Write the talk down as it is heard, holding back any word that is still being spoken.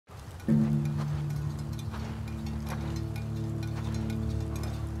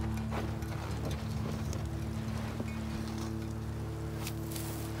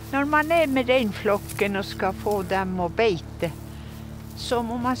Når man med reinflokken og skal få dem å beite, så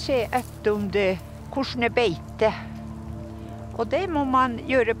må man se etter om hvordan det beiter. Og det må man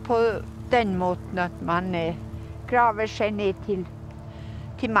gjøre på den måten at man graver seg ned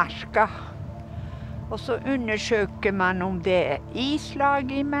til marka. Og så undersøker man om det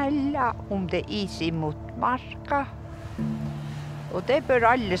islag imellom, om det is imot marka. Og det bør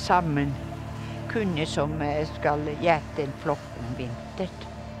alle sammen kunne som skal gjete en flokk om vinteren.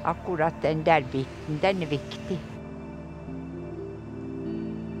 Akkurat den der biten, den viktig.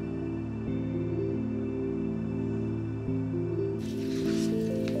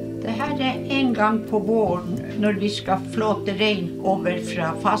 Det her en gang på våren når vi skal flåte rein over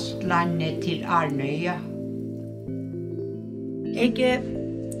fra fastlandet til Arnøya. Jeg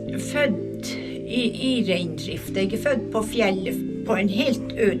født i reindrift. Jeg født på fjellet på en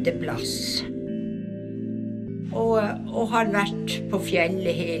helt øde plass. Og har vært på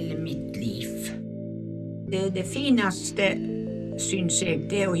fjellet hele mitt liv. Det fineste, synes jeg,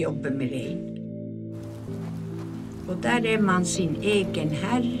 det å jobbe med rein. Og der man sin egen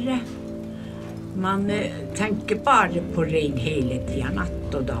herre. Man tenker bare på rein hele tiden,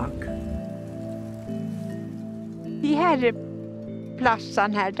 natt og dag. De her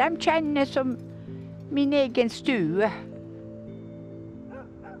plassene her, de kjenner som min egen stue.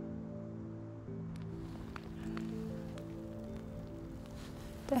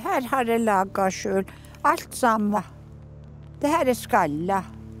 Det her har jeg laget selv, alt sammen. Det her skalla,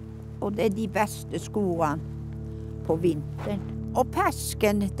 og det de beste skoene på vinteren. Og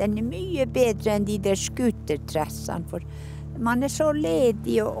pesken, den mye bedre enn de der skutertressene, for man så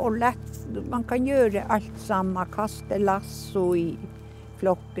ledig og lett. Man kan gjøre alt sammen, kaste lasso i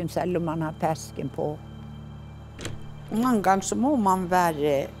flokken selv om man har pesken på. Mange ganger så må man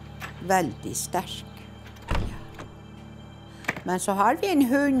være veldig sterk. Men så har vi en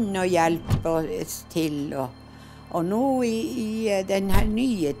hund å hjelpe oss til, og nå i denne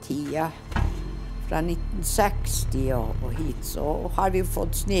nye tida, fra 1960 og hit, så har vi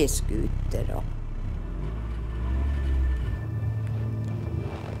fått sneskuter.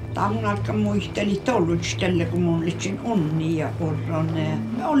 Tangalka muisteli tollustella, kun mulla oli onnia orron.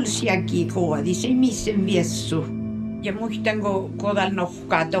 Me olisiakin koodis, ei missen viessu. Ja muistan, kun täällä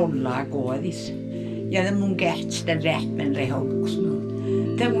nohkaa tollaa koodis. Ja mun kähtsten rähmän rehoukus.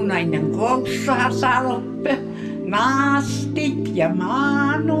 Te mun aina kopsaa saloppe, naastit ja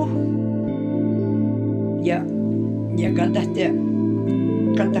maanu. Ja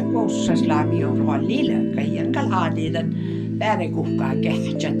kata koussas laavi on rollilla, kaiken kalhaadiden päärekuhkaa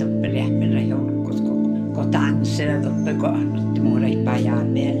kähtsä toppe rähmän rehoukus, kun tanssilla toppe kohdatti muurei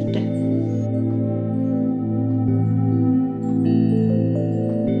pajaan vielä.